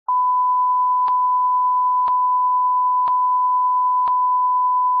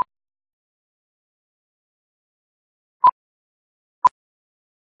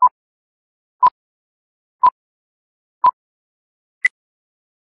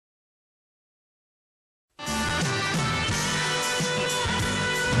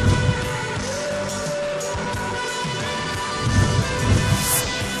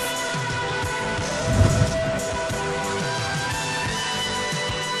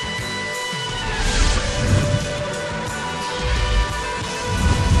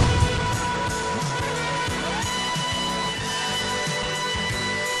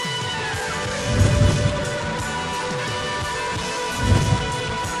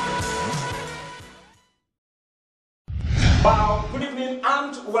Wow, good evening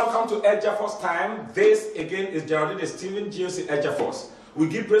and welcome to Edge Force time. This again is Geraldine Stephen GOC Edge Force. We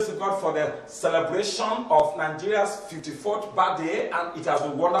give praise to God for the celebration of Nigeria's 54th birthday, and it has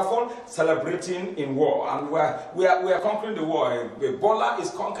been wonderful celebrating in war. And we are conquering the war. Ebola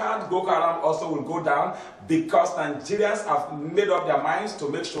is conquered, Boko Haram also will go down because Nigerians have made up their minds to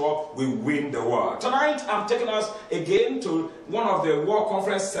make sure we win the war. Tonight, I'm taking us again to one of the war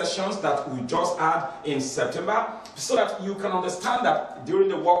conference sessions that we just had in September, so that you can understand that during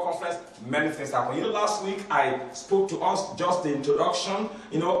the war conference, many things happen. Last week I spoke to us just the introduction,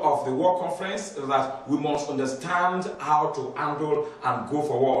 of the war conference, that we must understand how to handle and go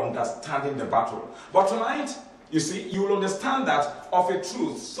for war, understanding the battle. But tonight, you see, you will understand that of a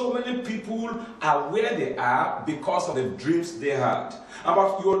truth, so many people are where they are because of the dreams they had.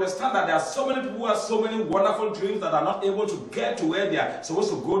 But you understand that there are so many people who have so many wonderful dreams that are not able to get to where they are supposed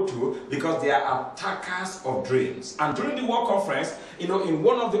to go to because they are attackers of dreams. And during the war conference, in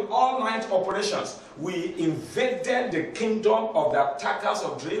one of the all-night operations, we invaded the kingdom of the attackers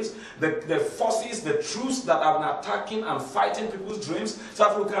of dreams, the forces, the troops that have been attacking and fighting people's dreams, so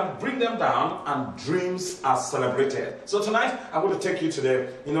that we can bring them down and dreams are celebrated. So tonight, I'm going to take you to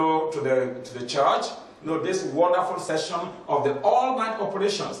the church. This wonderful session of the all-night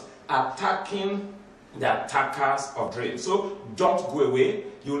operations attacking the attackers of dreams. So don't go away.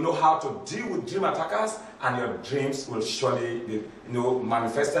 You'll know how to deal with dream attackers, and your dreams will surely be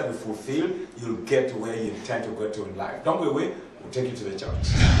manifested, be fulfilled. You'll get to where you intend to go to in life. Don't go away. We'll take you to the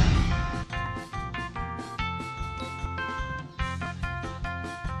church.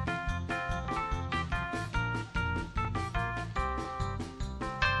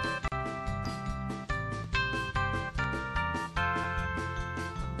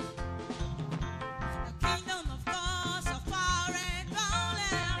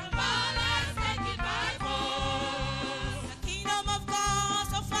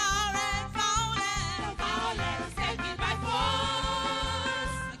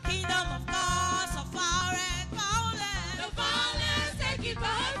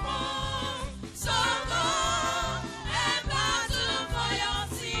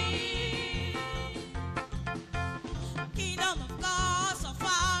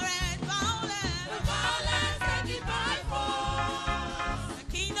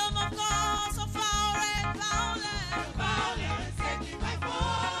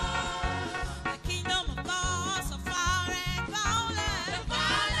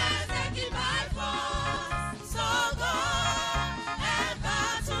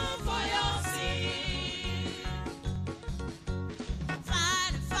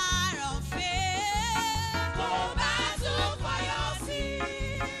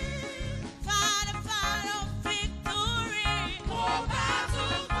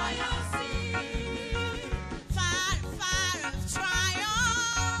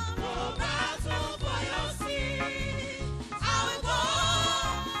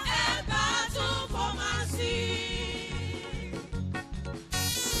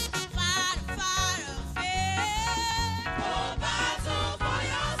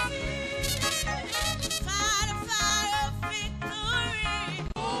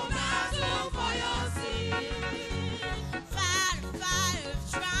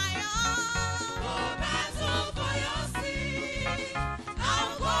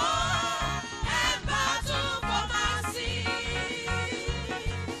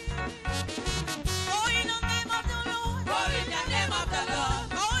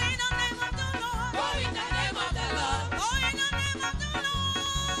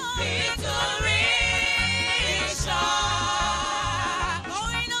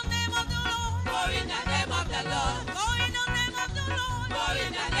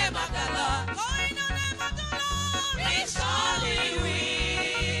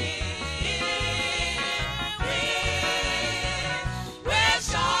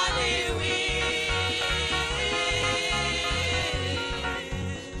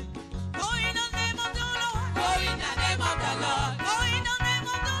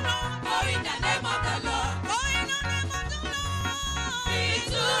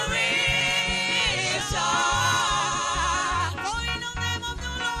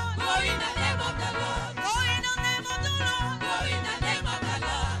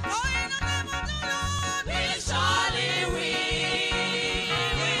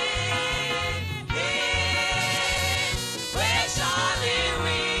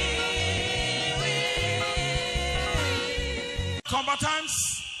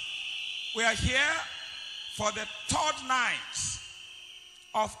 Combatants, we are here for the third night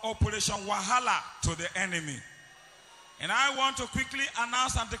of Operation Wahala to the enemy. And I want to quickly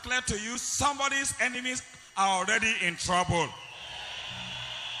announce and declare to you, somebody's enemies are already in trouble.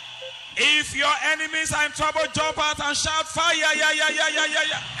 If your enemies are in trouble, jump out and shout fire.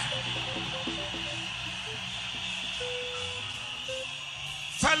 Yeah.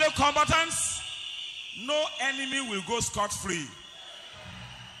 Fellow combatants, no enemy will go scot-free.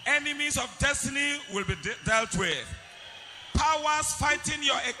 Enemies of destiny will be dealt with. Powers fighting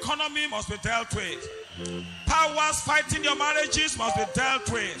your economy must be dealt with. Powers fighting your marriages must be dealt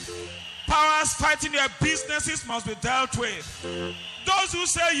with. Powers fighting your businesses must be dealt with. Those who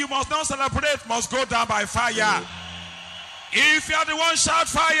say you must not celebrate must go down by fire. If you are the one, shout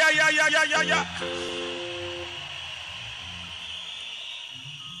fire. Yeah.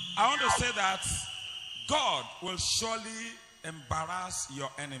 I want to say that God will surely embarrass your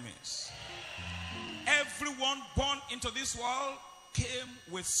enemies. Everyone born into this world came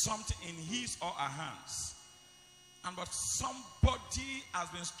with something in his or her hands. But somebody has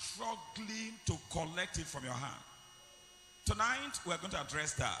been struggling to collect it from your hand. Tonight, we're going to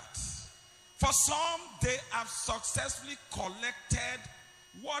address that. For some, they have successfully collected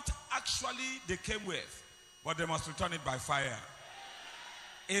what actually they came with, but they must return it by fire.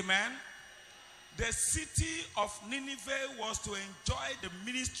 Amen. The city of Nineveh was to enjoy the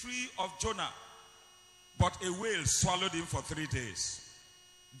ministry of Jonah, but a whale swallowed him for 3 days.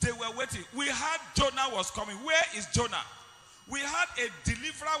 They were waiting. We heard Jonah was coming. Where is Jonah? We heard a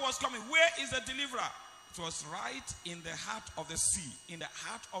deliverer was coming. Where is the deliverer? It was right in the heart of the sea, in the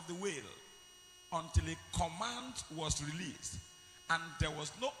heart of the whale, until a command was released. And there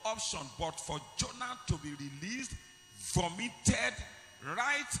was no option but for Jonah to be released, vomited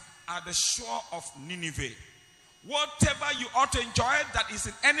right at the shore of Nineveh. Whatever you ought to enjoy that is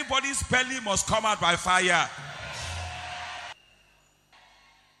in anybody's belly must come out by fire.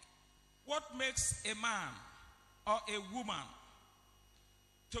 What makes a man or a woman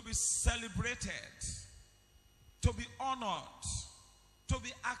to be celebrated, to be honored, to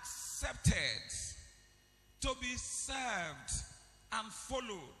be accepted, to be served and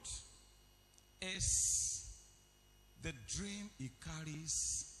followed is the dream he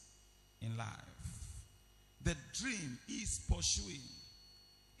carries in life. The dream he is pursuing,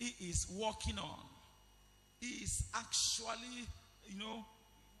 he is working on. He is actually,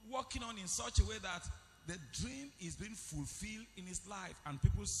 working on in such a way that the dream is being fulfilled in his life and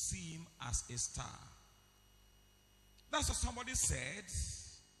people see him as a star. That's what somebody said.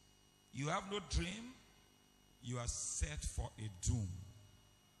 You have no dream, you are set for a doom.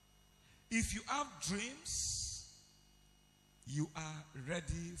 If you have dreams, you are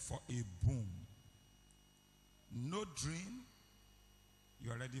ready for a boom. No dream,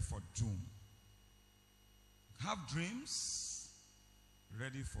 you are ready for doom. Have dreams,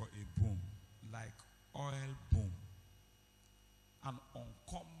 ready for a boom, like oil boom. An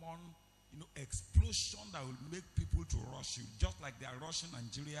uncommon, explosion that will make people to rush you, just like they are rushing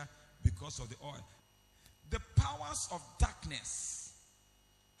Nigeria because of the oil. The powers of darkness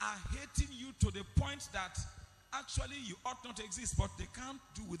are hating you to the point that actually you ought not to exist, but they can't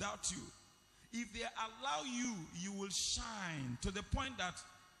do without you. If they allow you, you will shine to the point that,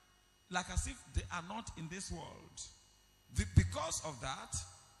 like as if they are not in this world. Because of that,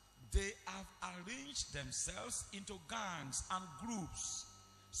 they have arranged themselves into gangs and groups,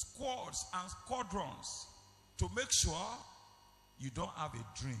 squads and squadrons to make sure you don't have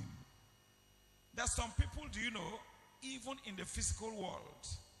a dream. There's some people, even in the physical world,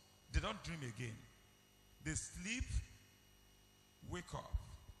 they don't dream again. They sleep, wake up.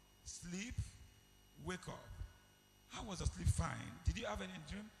 Sleep, wake up. How was the sleep? Fine. Did you have any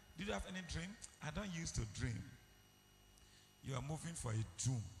dream? Did you have any dream? I don't used to dream. You are moving for a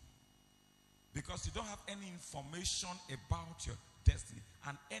doom. Because you don't have any information about your destiny.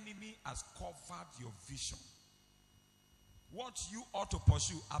 An enemy has covered your vision. What you ought to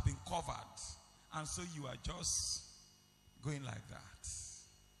pursue have been covered. And so you are just going like that.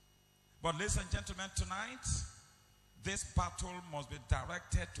 But ladies and gentlemen, tonight, this battle must be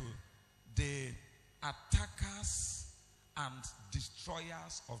directed to the attackers and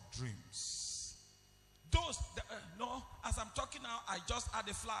destroyers of dreams. Those, as I'm talking now, I just had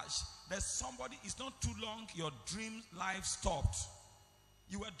a flash. There's somebody, it's not too long, your dream life stopped.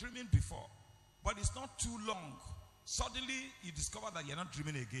 You were dreaming before, but it's not too long. Suddenly, you discover that you're not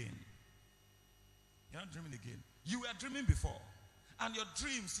dreaming again. You're not dreaming again. You were dreaming before. And your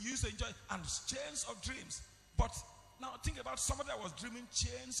dreams, you used to enjoy, and chains of dreams. But now think about somebody that was dreaming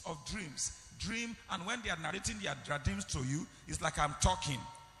chains of dreams. Dream, and when they are narrating their dreams to you, it's like I'm talking.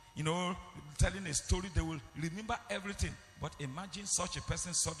 Telling a story, they will remember everything. But imagine such a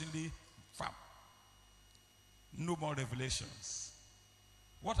person suddenly, no more revelations.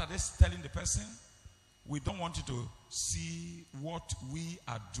 What are they telling the person? We don't want you to see what we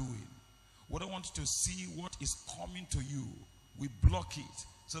are doing. We don't want you to see what is coming to you. We block it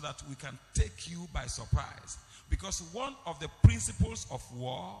so that we can take you by surprise. Because one of the principles of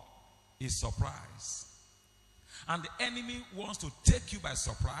war is surprise. And the enemy wants to take you by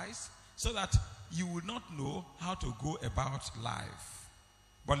surprise so that you will not know how to go about life.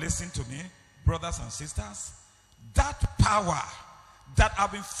 But listen to me, brothers and sisters, that power that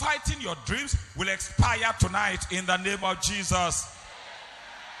have been fighting your dreams will expire tonight in the name of Jesus.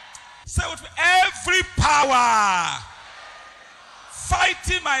 Say with me, every power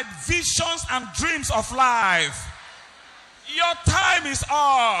fighting my visions and dreams of life, your time is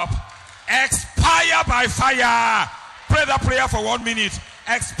up. Expire by fire. Pray that prayer for 1 minute.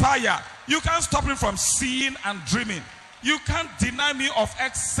 Expire. You can't stop me from seeing and dreaming. You can't deny me of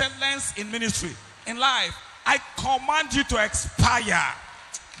excellence in ministry, in life. I command you to expire.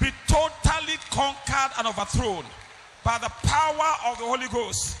 Be totally conquered and overthrown by the power of the Holy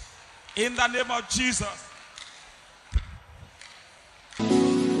Ghost. In the name of Jesus.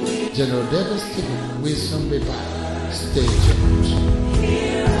 General Davis Stephen Wilson Revival. Stay tuned.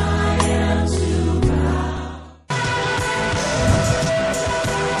 Here I am to bow.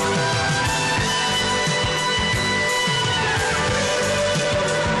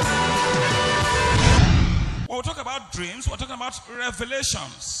 When we talk about dreams, we're talking about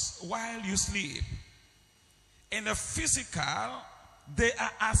revelations while you sleep. In the physical, they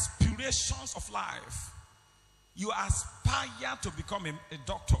are aspirations of life. You aspire to become a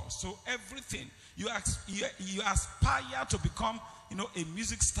doctor. So everything, you aspire to become, a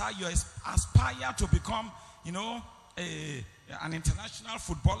music star. You aspire to become, an international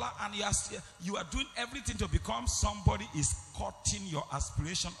footballer. And you are doing everything to become somebody is cutting your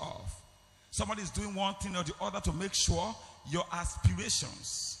aspiration off. Somebody is doing one thing or the other to make sure your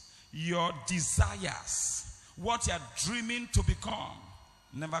aspirations, your desires, what you are dreaming to become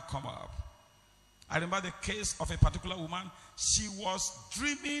never come up. I remember the case of a particular woman. She was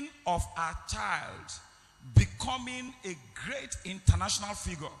dreaming of her child becoming a great international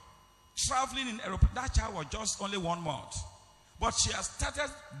figure, traveling in Europe. That child was just only 1 month. But she has started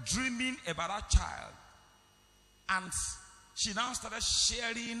dreaming about her child. And she now started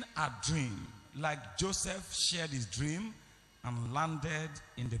sharing her dream, like Joseph shared his dream and landed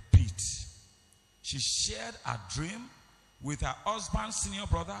in the pit. She shared her dream with her husband's senior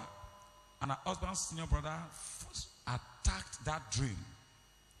brother, and her husband's senior brother attacked that dream.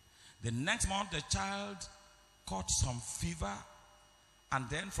 The next month, the child caught some fever, and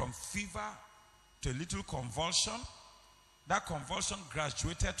then from fever to a little convulsion. That convulsion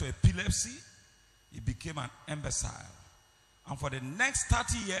graduated to epilepsy. It became an imbecile. And for the next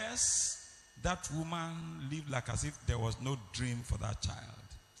 30 years, that woman lived like as if there was no dream for that child.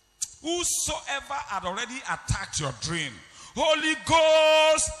 Whosoever had already attacked your dream, Holy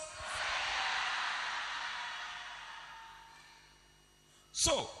Ghost.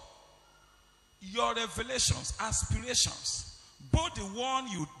 So, your revelations, aspirations, both the one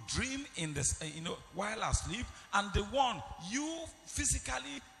you dream in this, while asleep, and the one you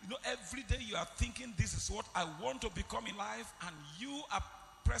physically, every day you are thinking, this is what I want to become in life, and you are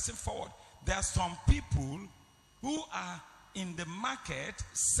pressing forward. There are some people who are in the market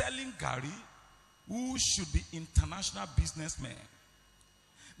selling gari who should be international businessmen.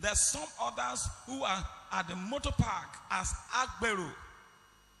 There are some others who are at the motor park as Agbero.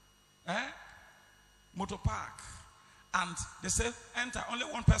 Motor park. And they say, enter, only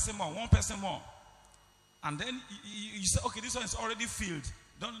one person more. And then you say, okay, this one is already filled.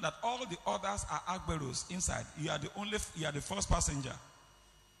 Don't know that all the others are Agberos inside. You are the first passenger.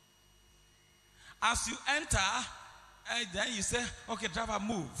 As you enter, then you say, okay, driver,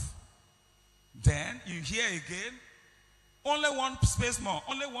 move. Then you hear again, only one space more,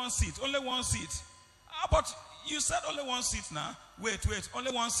 only one seat. But you said only one seat now. Wait,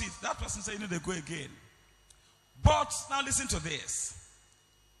 only one seat. That person said, they go again. But now listen to this.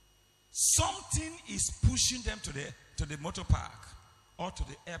 Something is pushing them to the motor park or to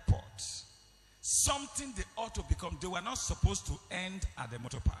the airport. Something they ought to become. They were not supposed to end at the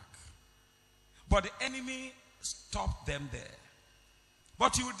motor park. But the enemy stopped them there.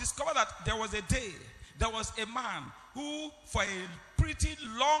 But you will discover that there was a day, there was a man who for a pretty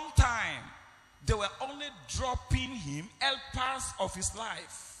long time, they were only dropping him, helpers of his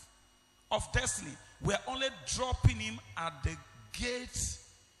life, of destiny, were only dropping him at the gate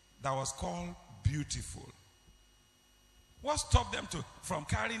that was called Beautiful. What stopped them from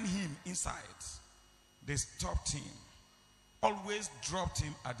carrying him inside? They stopped him, always dropped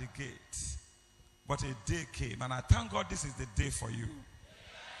him at the gate. But a day came, and I thank God this is the day for you.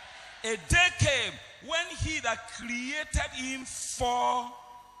 A day came when he that created him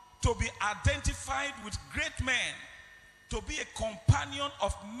to be identified with great men, to be a companion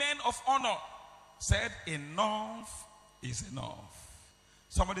of men of honor, said, enough is enough.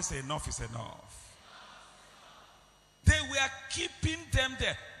 Somebody say, enough is enough. They were keeping them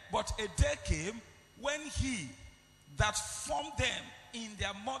there. But a day came when he that formed them in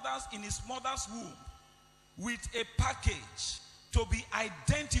his mother's womb, with a package to be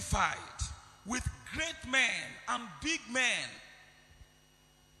identified with great men and big men,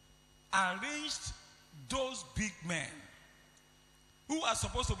 arranged those big men who are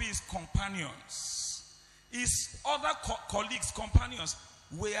supposed to be his companions, his other colleagues, companions,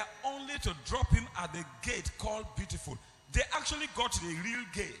 were only to drop him at the gate called Beautiful. They actually got to the real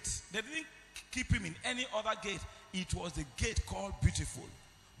gate. They didn't keep him in any other gate. It was the gate called Beautiful.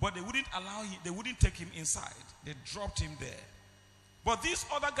 But they wouldn't allow him, they wouldn't take him inside. They dropped him there. But these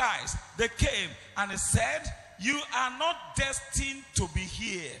other guys, they came and they said, you are not destined to be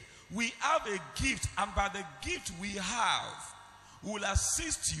here. We have a gift, and by the gift we have, we will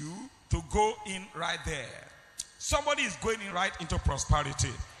assist you to go in right there. Somebody is going in right into prosperity.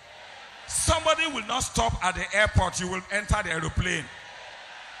 Somebody will not stop at the airport. You will enter the aeroplane.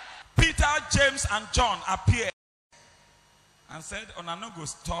 Peter, James, and John appeared and said, "I'm not going to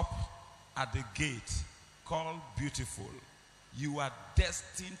stop at the gate called Beautiful. You are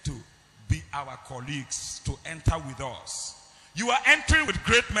destined to be our colleagues, to enter with us. You are entering with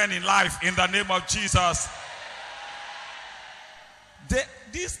great men in life in the name of Jesus."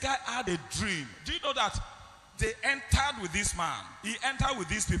 This guy had a dream. Do you know that they entered with this man? He entered with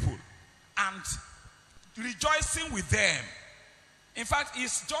these people and rejoicing with them. In fact,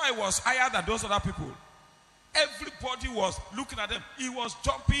 his joy was higher than those other people. Everybody was looking at them. He was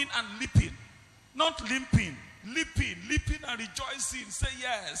jumping and leaping, not limping, leaping and rejoicing. Say,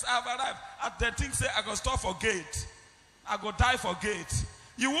 yes, I've arrived. At the thing, say, I go stop for gate. I go die for gate.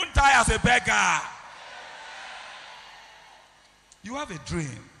 You won't die as a beggar. You have a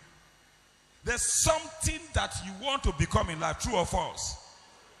dream. There's something that you want to become in life, true or false.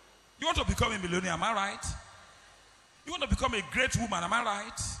 You want to become a millionaire, am I right? You want to become a great woman, am I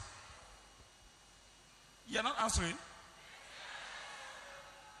right? You're not answering.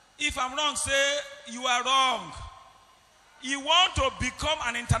 If I'm wrong, say you are wrong. You want to become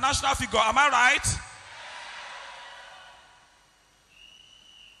an international figure, am I right?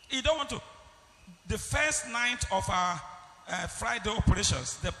 You don't want to. The first night of our Friday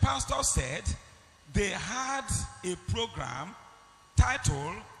operations, the pastor said they had a program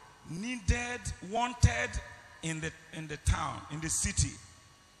titled "Needed, Wanted" in the town, in the city,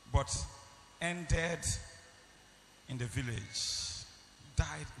 but ended in the village,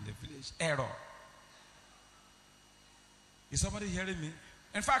 died in the village. Error. Is somebody hearing me?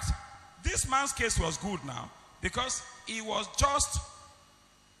 In fact, this man's case was good now because he was just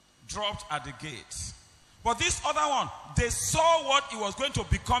dropped at the gate. But this other one, they saw what he was going to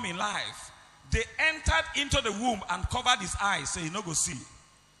become in life. They entered into the womb and covered his eyes. Say, no go see,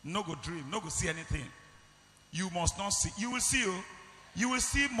 no go dream, no go see anything. You must not see. You will see. You will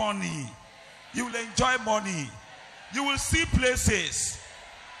see money. You will enjoy money. You will see places.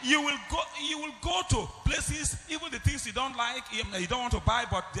 You will go to places, even the things you don't like, you don't want to buy,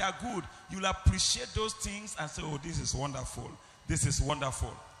 but they are good. You will appreciate those things and say, oh, this is wonderful. This is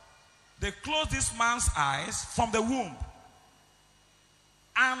wonderful. They closed this man's eyes from the womb.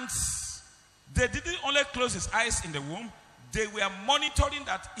 And they didn't only close his eyes in the womb, they were monitoring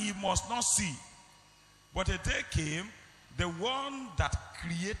that he must not see. But a day came, the one that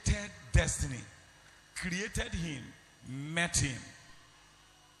created destiny, created him, met him.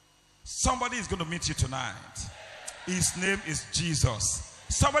 Somebody is going to meet you tonight. His name is Jesus.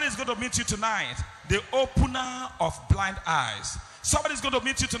 Somebody is going to meet you tonight, the opener of blind eyes. Somebody is going to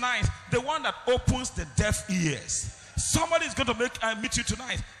meet you tonight, the one that opens the deaf ears. Somebody is going to meet you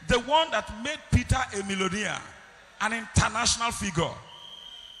tonight, the one that made Peter a millionaire, an international figure,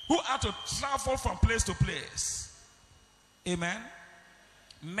 who had to travel from place to place. Amen.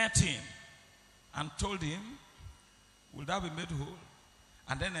 Met him and told him, will thou be made whole?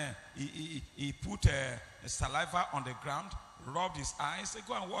 And then he put saliva on the ground, rubbed his eyes, said,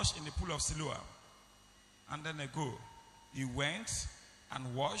 go and wash in the pool of Siloam. And then go. He went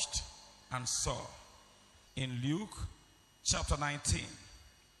and washed and saw. In Luke chapter 19.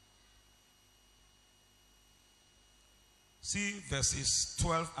 See verses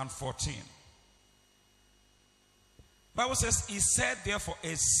 12 and 14. Bible says, he said, therefore,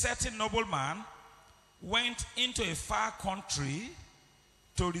 a certain nobleman went into a far country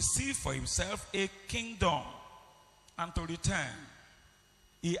to receive for himself a kingdom and to return.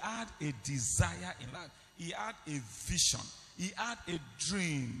 He had a desire in life. He had a vision. He had a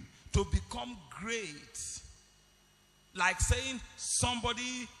dream to become great. Like saying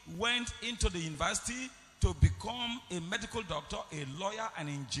somebody went into the university to become a medical doctor, a lawyer, an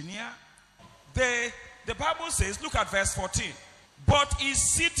engineer. The Bible says, look at verse 14. But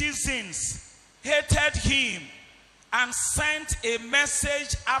his citizens hated him and sent a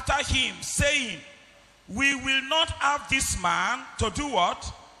message after him, saying, we will not have this man to do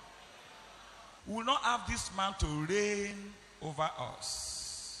what? We will not have this man to reign over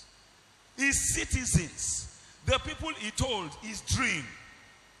us. His citizens, the people he told his dream,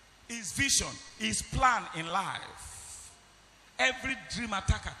 his vision, his plan in life. Every dream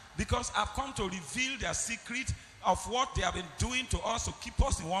attacker, because I've come to reveal their secret of what they have been doing to us to keep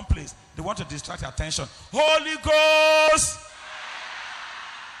us in one place. They want to distract our attention. Holy Ghost!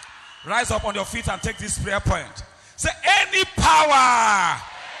 Rise up on your feet and take this prayer point. Say, any power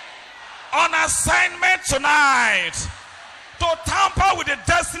on assignment tonight to tamper with the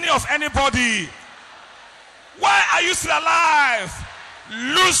destiny of anybody. Why are you still alive?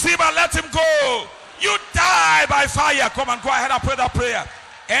 Loose him and let him go. You die by fire. Come and go ahead and pray that prayer.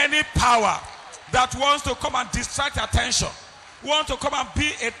 Any power that wants to come and distract attention, want to come and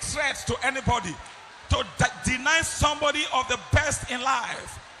be a threat to anybody, to deny somebody of the best in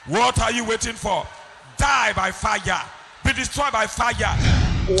life, what are you waiting for? Die by fire. Be destroyed by fire.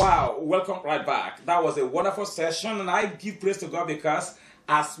 Wow, welcome right back. That was a wonderful session, and I give praise to God because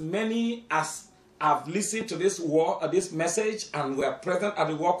as many as have listened to this message and were present at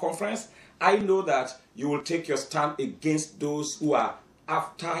the War Conference, I know that you will take your stand against those who are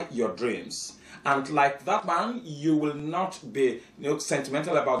after your dreams. And like that man, you will not be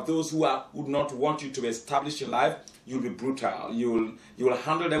sentimental about those who would not want you to be established in life. You'll be brutal. You will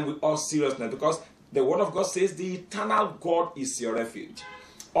handle them with all seriousness, because the word of God says the eternal God is your refuge.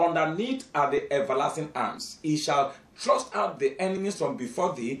 Underneath are the everlasting arms. He shall thrust out the enemies from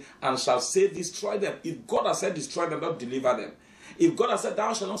before thee, and shall say, destroy them. If God has said destroy them, not deliver them. If God has said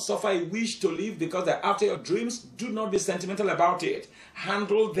thou shalt not suffer a wish to live because they're after your dreams, do not be sentimental about it.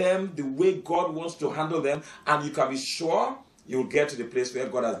 Handle them the way God wants to handle them, and you can be sure you'll get to the place where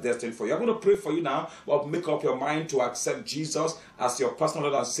God has destined for you. I'm going to pray for you now, but make up your mind to accept Jesus as your personal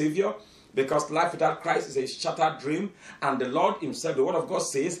Lord and Savior, because life without Christ is a shattered dream. And the Lord himself, the word of God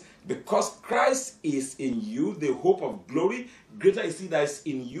says, because Christ is in you, the hope of glory, greater is he that is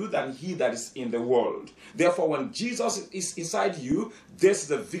in you than he that is in the world. Therefore, when Jesus is inside you, this is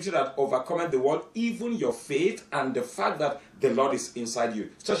the victory that overcometh the world, even your faith and the fact that the Lord is inside you.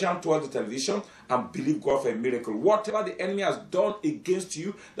 Stretch out towards the television and believe God for a miracle. Whatever the enemy has done against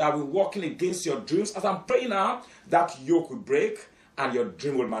you, that will be working against your dreams, as I'm praying now, that yoke will break and your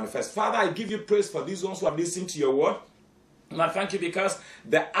dream will manifest. Father, I give you praise for these ones who have listened to your word. And I thank you because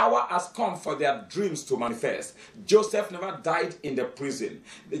the hour has come for their dreams to manifest. Joseph never died in the prison.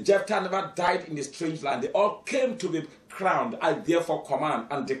 Jephthah never died in the strange land. They all came to be crowned. I therefore command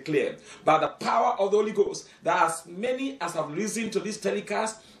and declare by the power of the Holy Ghost that as many as have listened to this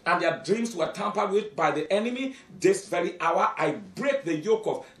telecast and their dreams were tampered with by the enemy, this very hour I break the yoke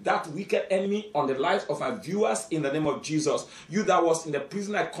of that wicked enemy on the lives of my viewers in the name of Jesus. You that was in the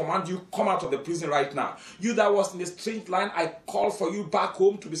prison, I command you, come out of the prison right now. You that was in the strange line, I call for you back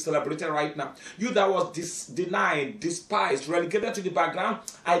home to be celebrated right now. You that was denied, despised, relegated to the background,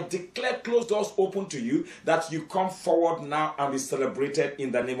 I declare closed doors open to you, that you come forward now and be celebrated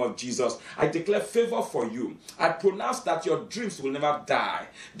in the name of Jesus. I declare favor for you. I pronounce that your dreams will never die.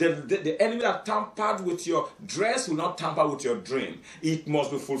 The enemy that tampered with your dress will not tamper with your dream. It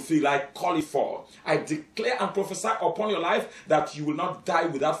must be fulfilled. I call it forth. I declare and prophesy upon your life that you will not die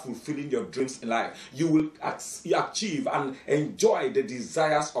without fulfilling your dreams in life. You will achieve and enjoy the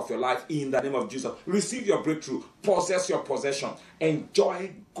desires of your life in the name of Jesus. Receive your breakthrough. Possess your possession.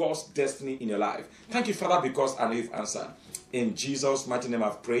 Enjoy God's destiny in your life. Thank you, Father, because I know you've answered. In Jesus' mighty name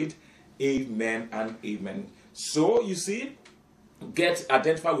I've prayed. Amen and amen. So, you see, get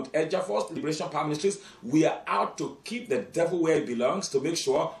identified with Edja Force Liberation Power Ministries. We are out to keep the devil where he belongs, to make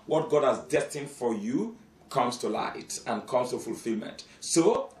sure what God has destined for you comes to light and comes to fulfillment.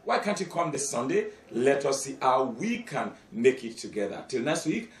 So, why can't you come this Sunday? Let us see how we can make it together. Till next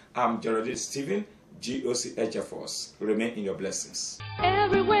week, I'm Geraldine Stephen, GOC Edja Force. Remain in your blessings.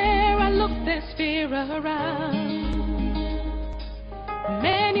 Everywhere I look, there's fear around.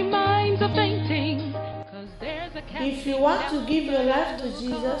 Many minds are fainting. If you want to give your life to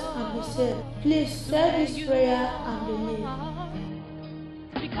Jesus and be saved, please say this prayer and believe.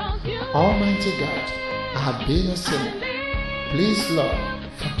 Almighty God, I have been a sinner. Please, Lord,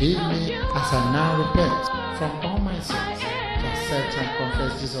 forgive me as I now repent from all my sins. to accept and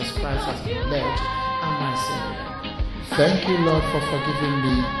confess Jesus Christ as my Lord and my Savior. Thank you, Lord, for forgiving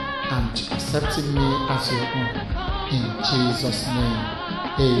me and accepting me as your own. In Jesus' name,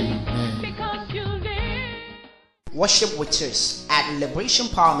 amen. Worship with us at Liberation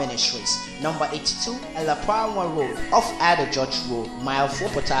Power Ministries, number 82 Elaprawa Road, off Ada George Road, mile 4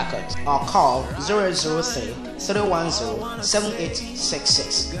 Port Harcourt, or call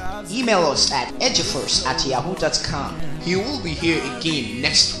 003-310-7866. Email us at edgefirst@yahoo.com. He will be here again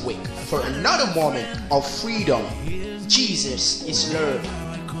next week for another moment of freedom. Jesus is Lord.